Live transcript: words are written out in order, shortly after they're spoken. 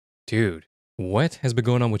Dude, what has been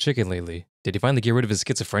going on with Chicken lately? Did he finally get rid of his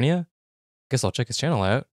schizophrenia? Guess I'll check his channel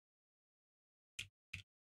out.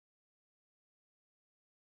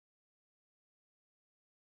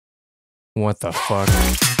 What the fuck?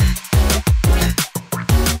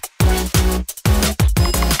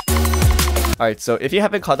 Alright, so if you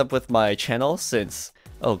haven't caught up with my channel since,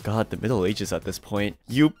 oh god, the Middle Ages at this point,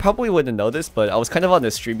 you probably wouldn't know this, but I was kind of on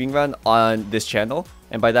a streaming run on this channel.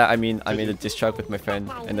 And by that I mean I made a diss track with my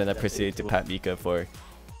friend, and then I proceeded to pat Mika for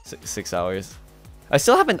 6 hours. I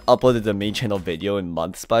still haven't uploaded the main channel video in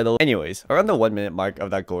months, by the way. Anyways, around the 1 minute mark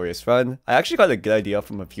of that glorious run, I actually got a good idea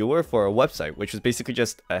from a viewer for a website, which was basically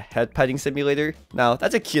just a head patting simulator. Now,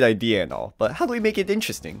 that's a cute idea and all, but how do we make it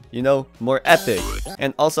interesting? You know, more epic.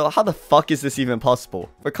 And also, how the fuck is this even possible?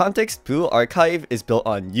 For context, Blue Archive is built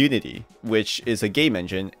on Unity, which is a game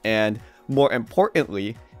engine, and more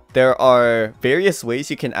importantly, there are various ways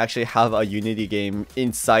you can actually have a Unity game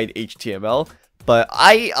inside HTML. But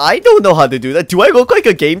I don't know how to do that. Do I look like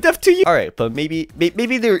a game dev to you? Alright, but maybe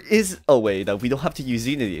there is a way that we don't have to use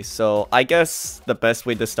Unity. So I guess the best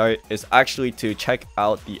way to start is actually to check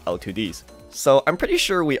out the L2Ds. So I'm pretty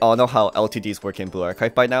sure we all know how L2Ds work in Blue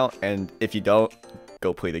Archive by now, and if you don't,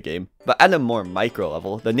 go play the game. But at a more micro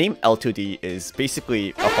level, the name L2D is basically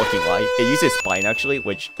a fucking lie. It uses Spline actually,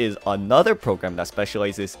 which is another program that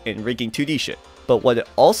specializes in rigging 2D shit. But what it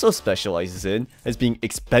also specializes in is being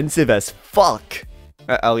expensive as fuck.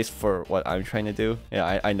 At least for what I'm trying to do.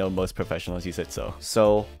 Yeah, I know most professionals use it so.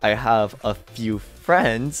 So I have a few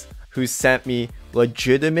friends who sent me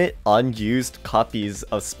legitimate unused copies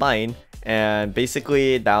of Spline, and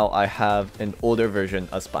basically now I have an older version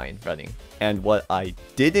of Spline running. And what I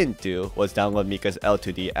didn't do was download Mika's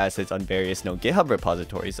L2D assets on various known GitHub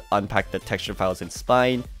repositories, unpack the texture files in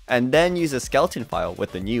Spline, and then use a skeleton file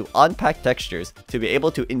with the new unpacked textures to be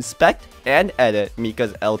able to inspect and edit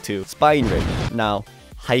Mika's L2 Spline rig. Now,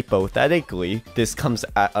 hypothetically, this comes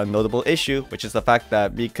at a notable issue, which is the fact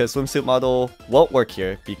that Mika's swimsuit model won't work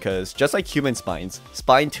here because just like human spines,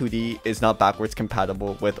 Spline 2D is not backwards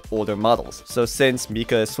compatible with older models. So since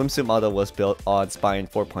Mika's swimsuit model was built on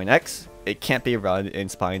Spline 4.x, it can't be run in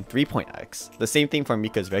Spline 3.x. The same thing for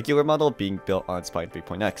Mika's regular model being built on Spline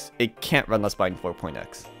 3.x. It can't run on Spline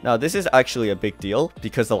 4.x. Now this is actually a big deal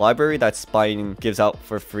because the library that Spline gives out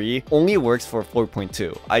for free only works for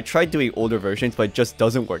 4.2. I tried doing older versions but it just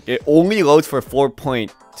doesn't work. It only loads for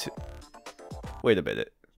 4.2. Wait a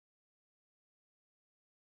minute.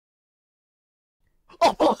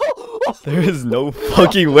 There is no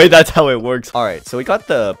fucking way that's how it works. Alright, so we got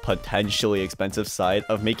the potentially expensive side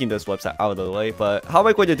of making this website out of the way, but how am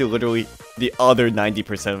I going to do literally the other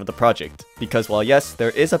 90% of the project? Because while yes, there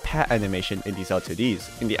is a pat animation in these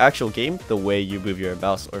L2Ds, in the actual game, the way you move your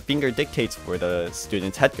mouse or finger dictates where the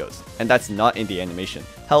student's head goes, and that's not in the animation.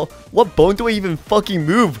 Hell, what bone do I even fucking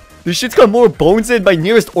move? This shit's got more bones than my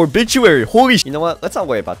nearest obituary. Holy sh— You know what? Let's not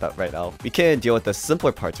worry about that right now. We can deal with the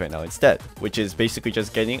simpler parts right now instead, which is basically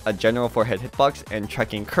just getting a general forehead hitbox and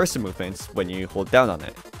tracking cursor movements when you hold down on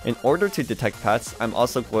it. In order to detect pats, I'm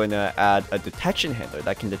also going to add a detection handler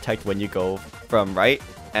that can detect when you go from right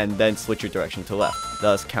and then switch your direction to left,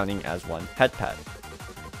 thus counting as one head pat.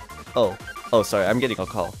 Oh, sorry, I'm getting a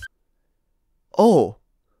call. Oh,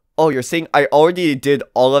 you're saying I already did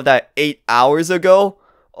all of that 8 hours ago?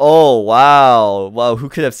 Oh, wow, who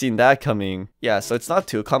could have seen that coming? Yeah, so it's not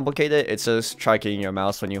too complicated. It's just tracking your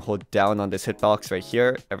mouse when you hold down on this hitbox right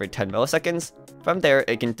here every 10 milliseconds. From there,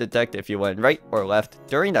 it can detect if you went right or left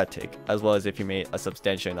during that tick, as well as if you made a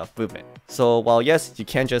substantial enough movement. So while yes, you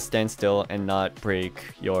can just stand still and not break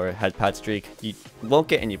your head pat streak, you won't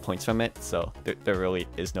get any points from it, so there really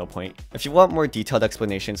is no point. If you want more detailed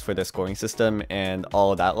explanations for the scoring system and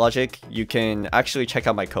all of that logic, you can actually check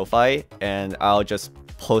out my Ko-Fi, and I'll just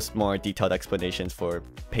post more detailed explanations for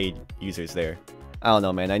paid users there. I don't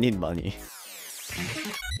know, man, I need money.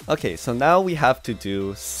 Okay, so now we have to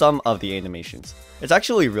do some of the animations. It's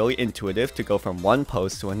actually really intuitive to go from one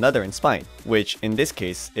pose to another in Spline, which in this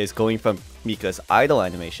case is going from Mika's idle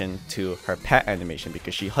animation to her pat animation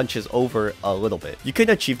because she hunches over a little bit. You can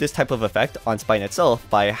achieve this type of effect on Spline itself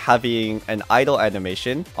by having an idle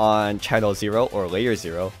animation on channel 0 or layer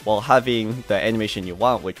 0, while having the animation you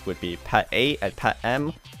want, which would be pat A and pat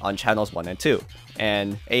M on channels 1 and 2.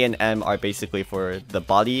 And A and M are basically for the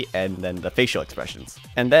body and then the facial expressions.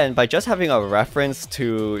 And then by just having a reference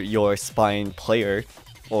to your Spline player,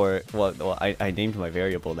 or well I named my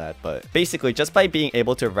variable that, but basically just by being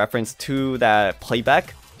able to reference to that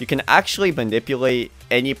playback, you can actually manipulate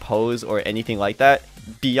any pose or anything like that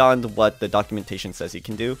beyond what the documentation says you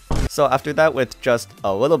can do. So after that, with just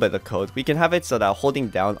a little bit of code, we can have it so that holding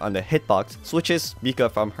down on the hitbox switches Mika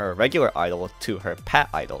from her regular idol to her pat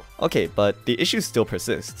idol. Okay, but the issue still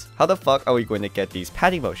persists. How the fuck are we going to get these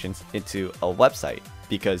patting motions into a website?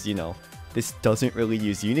 Because, you know, this doesn't really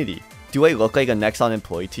use Unity. Do I look like a Nexon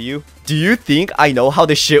employee to you? Do you think I know how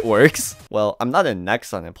this shit works? Well, I'm not a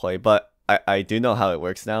Nexon employee, but I do know how it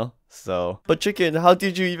works now. So, but Chicken, how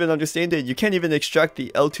did you even understand it? You can't even extract the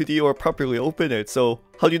L2D or properly open it, so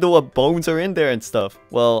how do you know what bones are in there and stuff?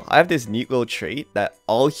 Well, I have this neat little trait that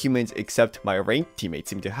all humans except my ranked teammates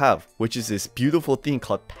seem to have, which is this beautiful thing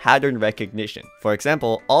called pattern recognition. For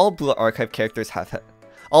example, all Blue Archive characters have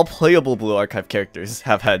all playable Blue Archive characters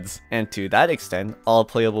have heads, and to that extent, all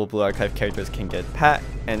playable Blue Archive characters can get pat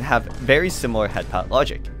and have very similar head pat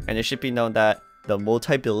logic. And it should be known that the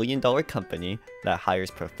multi-billion-dollar company that hires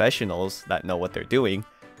professionals that know what they're doing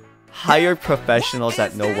hire professionals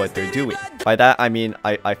that know what they're doing. By that I mean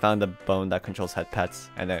I found a bone that controls head pats,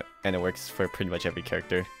 and it works for pretty much every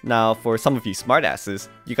character. Now for some of you smartasses,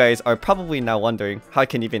 you guys are probably now wondering how I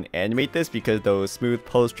can even animate this, because those smooth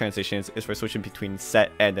pose transitions is for switching between set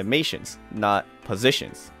animations, not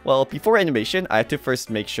positions. Well, before animation, I had to first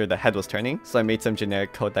make sure the head was turning, so I made some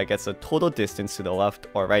generic code that gets a total distance to the left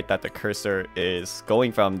or right that the cursor is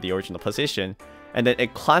going from the original position, and then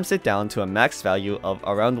it clamps it down to a max value of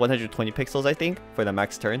around 120 pixels, I think, for the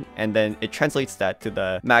max turn, and then it translates that to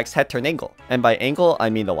the max head turn angle. And by angle, I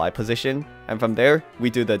mean the Y position, and from there, we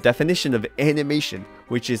do the definition of animation,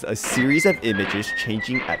 which is a series of images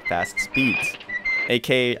changing at fast speeds.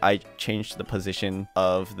 aka, I changed the position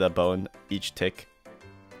of the bone each tick.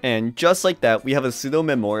 And just like that, we have a pseudo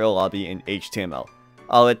memorial lobby in HTML.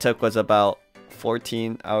 All it took was about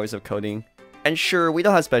 14 hours of coding. And sure, we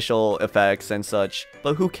don't have special effects and such,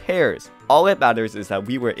 but who cares? All that matters is that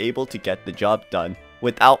we were able to get the job done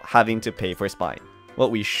without having to pay for spine.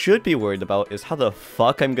 What we should be worried about is how the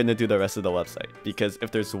fuck I'm gonna do the rest of the website, because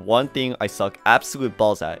if there's one thing I suck absolute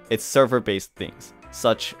balls at, it's server-based things,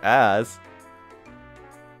 such as...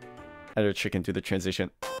 Editor Chicken do the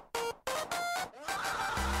transition.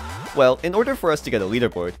 Well, in order for us to get a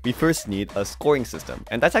leaderboard, we first need a scoring system,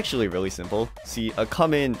 and that's actually really simple. See, a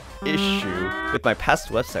common issue with my past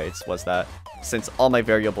websites was that since all my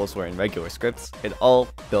variables were in regular scripts, it all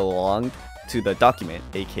belonged to the document,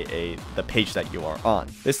 aka the page that you are on.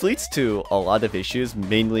 This leads to a lot of issues,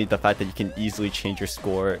 mainly the fact that you can easily change your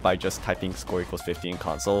score by just typing score equals 50 in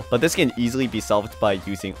console, but this can easily be solved by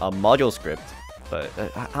using a module script. But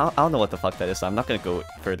I don't know what the fuck that is, so I'm not going to go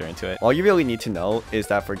further into it. All you really need to know is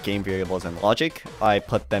that for game variables and logic, I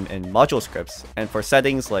put them in module scripts, and for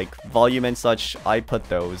settings like volume and such, I put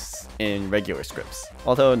those in regular scripts.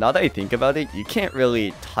 Although, now that I think about it, you can't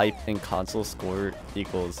really type in console score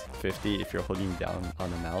equals 50 if you're holding down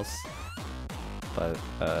on the mouse. But,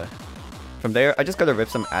 from there, I just gotta rip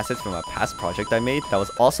some assets from a past project I made that was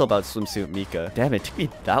also about Swimsuit Mika. Damn, it took me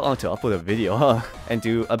that long to upload a video, huh? And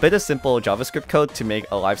do a bit of simple JavaScript code to make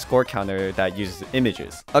a live score counter that uses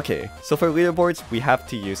images. Okay, so for leaderboards, we have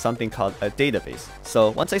to use something called a database. So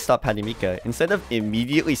once I stop patting Mika, instead of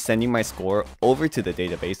immediately sending my score over to the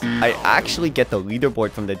database, I actually get the leaderboard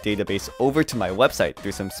from the database over to my website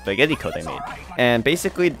through some spaghetti code I made. And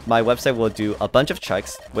basically, my website will do a bunch of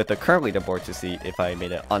checks with the current leaderboard to see if I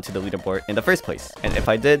made it onto the leaderboard in the first place, and if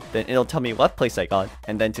I did, then it'll tell me what place I got,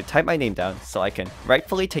 and then to type my name down so I can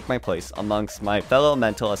rightfully take my place amongst my fellow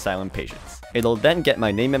mental asylum patients. It'll then get my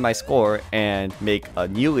name and my score and make a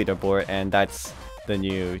new leaderboard, and that's the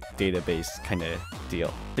new database kind of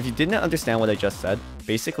deal. If you didn't understand what I just said,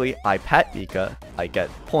 basically I pat Mika, I get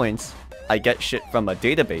points, I get shit from a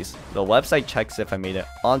database, the website checks if I made it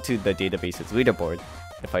onto the database's leaderboard.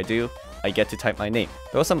 If I do, I get to type my name.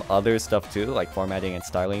 There was some other stuff too, like formatting and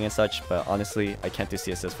styling and such, but honestly, I can't do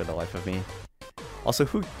CSS for the life of me. Also,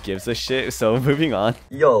 who gives a shit? So moving on.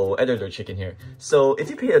 Yo, Editor Chicken here. So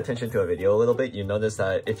if you pay attention to a video a little bit, you notice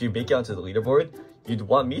that if you make it onto the leaderboard, you'd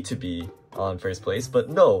want me to be on first place,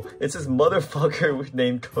 but no, it's this motherfucker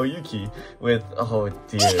named Koyuki with, oh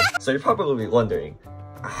dear. So you're probably wondering,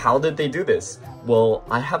 how did they do this? Well,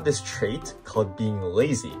 I have this trait called being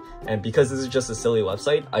lazy, and because this is just a silly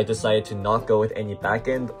website, I decided to not go with any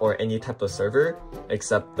backend or any type of server,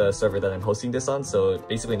 except the server that I'm hosting this on, so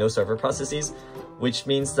basically no server processes, which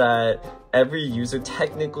means that every user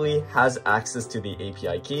technically has access to the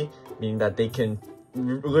API key, meaning that they can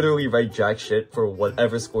literally write jack shit for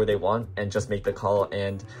whatever score they want and just make the call,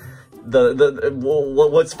 and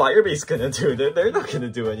what's Firebase gonna do? They're not gonna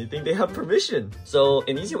do anything. They have permission. So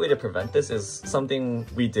an easy way to prevent this is something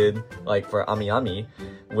we did like for AmiAmi,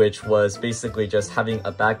 which was basically just having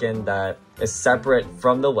a backend that is separate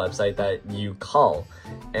from the website that you call.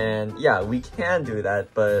 And yeah, we can do that,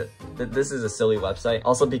 but this is a silly website.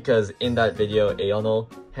 Also because in that video, Aono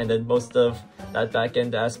handled most of that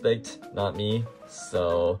backend aspect, not me.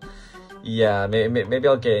 So yeah, maybe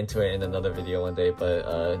I'll get into it in another video one day, but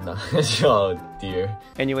no. Oh dear.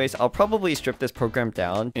 Anyways, I'll probably strip this program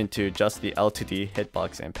down into just the L2D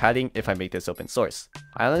hitbox and padding if I make this open source.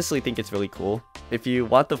 I honestly think it's really cool. If you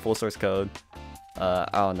want the full source code, I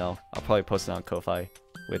don't know, I'll probably post it on Ko-Fi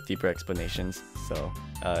with deeper explanations. So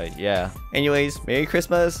yeah. Anyways, Merry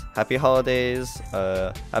Christmas, Happy Holidays,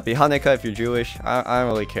 Happy Hanukkah if you're Jewish. I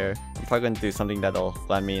don't really care. I'm probably gonna do something that'll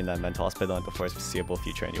land me in a mental hospital in the foreseeable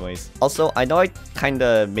future anyways. Also, I know I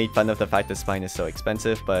kinda made fun of the fact that Spine is so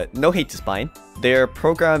expensive, but no hate to Spine. Their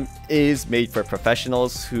program is made for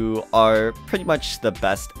professionals who are pretty much the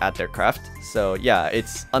best at their craft. So yeah,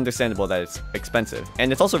 it's understandable that it's expensive.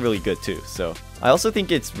 And it's also really good too, so. I also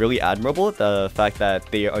think it's really admirable, the fact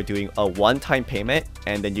that they are doing a one-time payment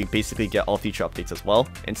and then you basically get all future updates as well,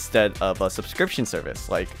 instead of a subscription service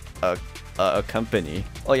like a company.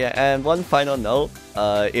 Oh yeah, and one final note,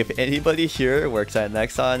 if anybody here works at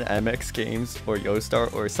Nexon, MX Games, or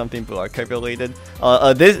Yostar, or something Blue Archive related,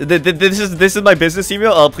 this is my business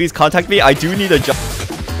email, please contact me. I do need a job.